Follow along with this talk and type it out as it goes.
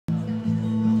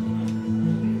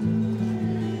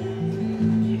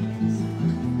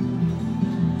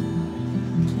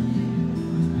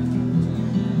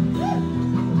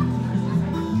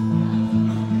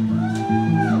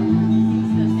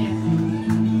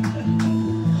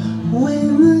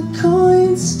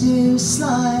begins to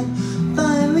slide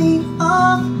finally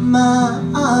off my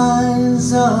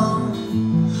eyes. Oh,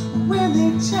 when they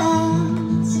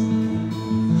chance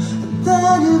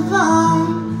the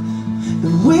divine,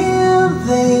 will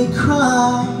they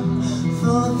cry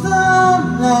for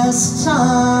the last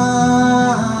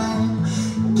time,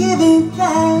 giving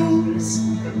thanks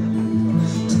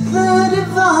to the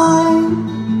divine?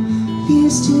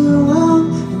 Here's to a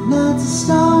world and not to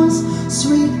stars,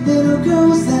 sweet little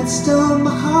girls that stole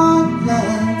my heart.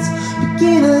 Let's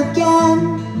begin again,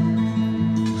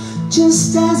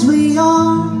 just as we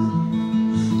are.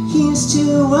 Here's to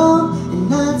a world and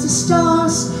not to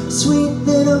stars, sweet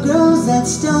little girls that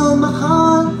stole my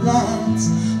heart. Let's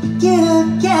begin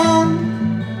again,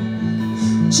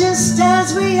 just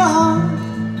as we are.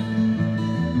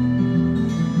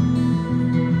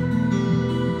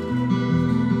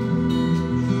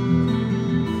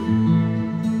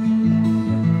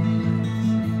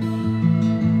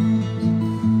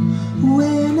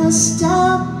 When I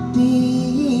stop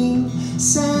being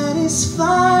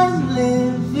satisfied,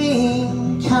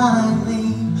 living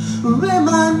kindly,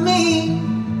 remind me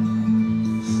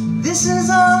this is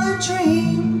all a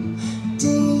dream. Day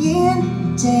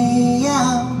in, day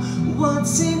out,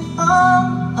 what's it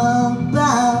all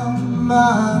about?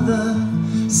 Mother,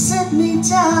 set me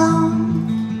down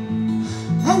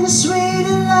and it's read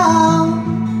aloud.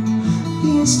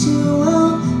 Here's to a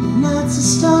world and not to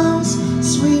stars,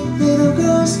 sweet little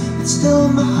girls that stole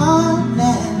my heart.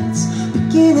 Let's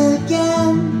begin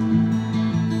again,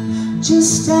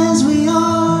 just as we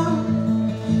are.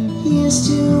 Here's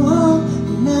to a world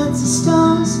and not to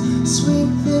stars, sweet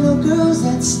little girls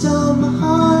that stole my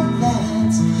heart.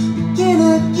 Let's begin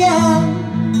again,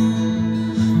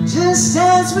 just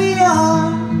as we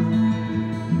are.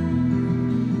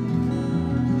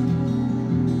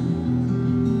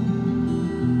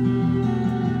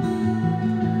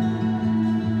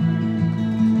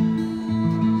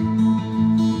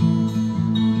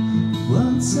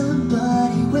 Won't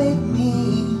somebody wake me?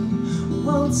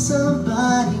 Won't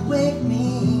somebody wake me?